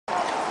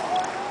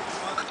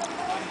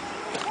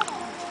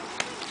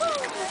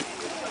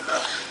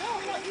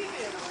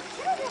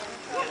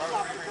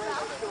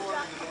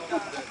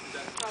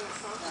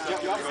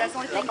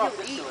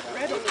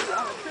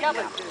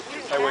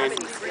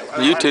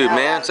YouTube,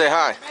 man. Say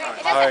hi.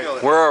 Hi.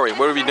 Where are we?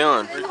 What are we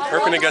doing?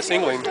 Herping against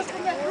England.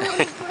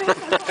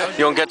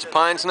 You want to catch a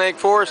pine snake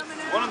for us?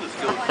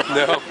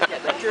 No.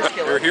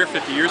 We were here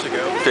 50 years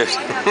ago. Fish.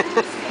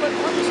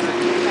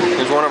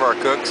 Here's one of our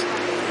cooks. Hey,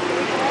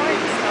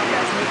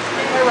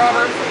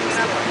 Robert.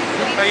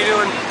 How you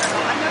doing?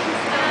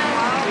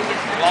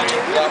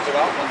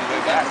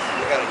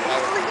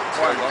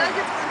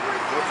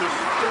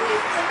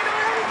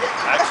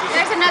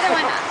 There's another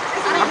one. I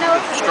don't know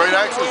if Straight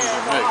axis is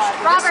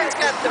mixed. Robert's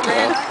got the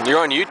red. You're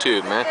on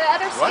YouTube, man. The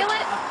other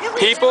skillet?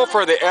 People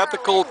for the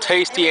ethical,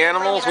 tasty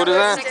animals. What is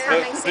that?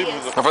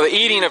 For the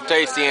eating of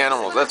tasty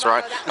animals. That's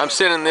right. I'm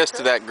sending this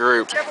to that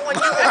group.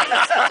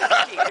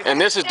 And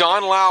this is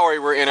Don Lowry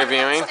we're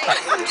interviewing.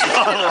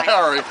 Don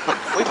Lowry.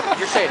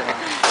 You're saying it.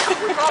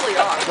 We probably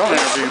are. Don't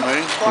interview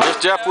me. There's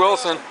Jeff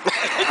Wilson.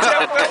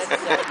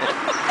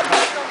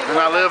 And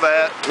I live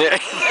at. Yeah.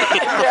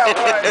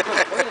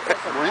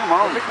 I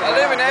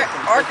live in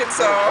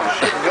Arkansas.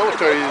 The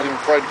military isn't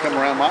afraid to come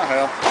around my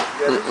house.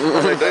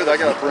 What they do, they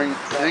got to bring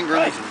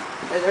Ingrams.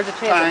 There's a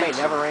chance it may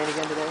never rain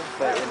again today.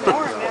 But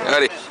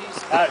Howdy.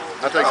 I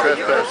take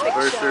trespassing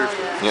very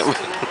seriously. Yep.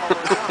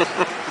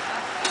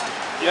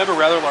 You have a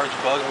rather large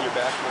bug on your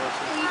back,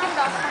 Melissa.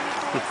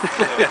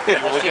 You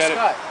look at it.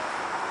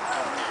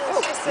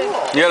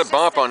 You got a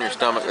bump on your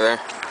stomach there.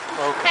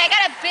 Okay. Hey, I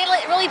got a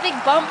really big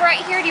bump right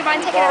here. Do you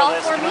mind taking it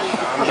off for me?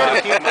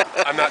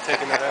 I'm not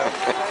taking that out.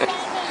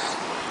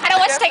 I don't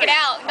want you to take it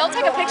out. Don't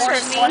take a picture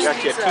of me.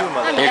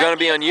 You're going to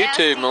be on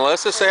YouTube,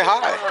 Melissa. Say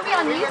hi. I'm going to be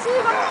on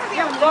YouTube. I'm going to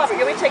be on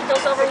YouTube. Can we take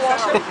those over and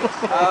wash them?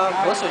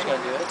 Melissa's going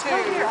to do it.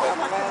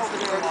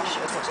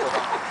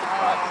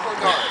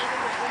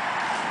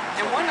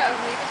 And one of them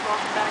is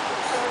walking back to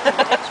the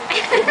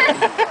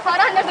Hold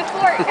on to the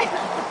fort.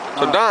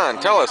 So Don,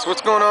 tell us,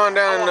 what's going on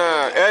down in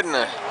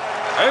Edna?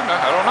 Edna?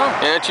 I don't know.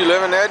 Can't you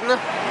live in Edna?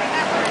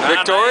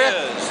 Victoria?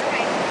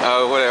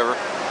 Oh, whatever.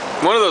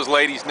 One of those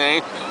ladies'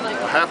 names.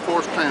 A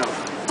half-horse town.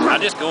 I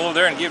just go over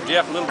there and give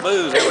Jeff a little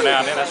booze every now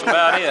and then. That's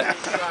about it.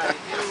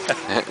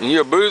 You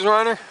a booze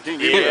runner?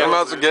 Yeah. I'm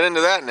about to get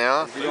into that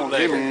now. If you don't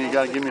give me any, you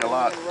got to give me a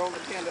lot.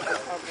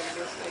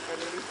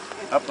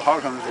 Up the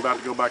hog hunter's about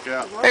to go back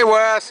out. Hey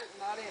Wes.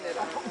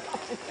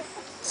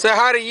 Say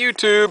hi to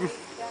YouTube.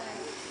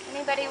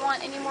 Anybody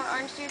want any more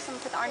orange juice? I'm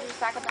going to put the orange juice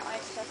back with the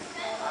ice chest.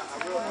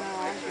 No?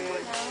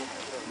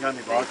 You got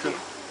any vodka? No,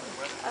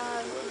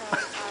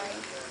 sorry.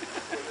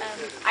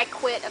 I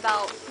quit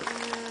about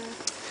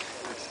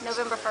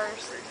November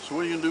 1st. So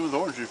what are you going to do with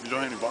orange juice if you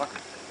don't have any vodka?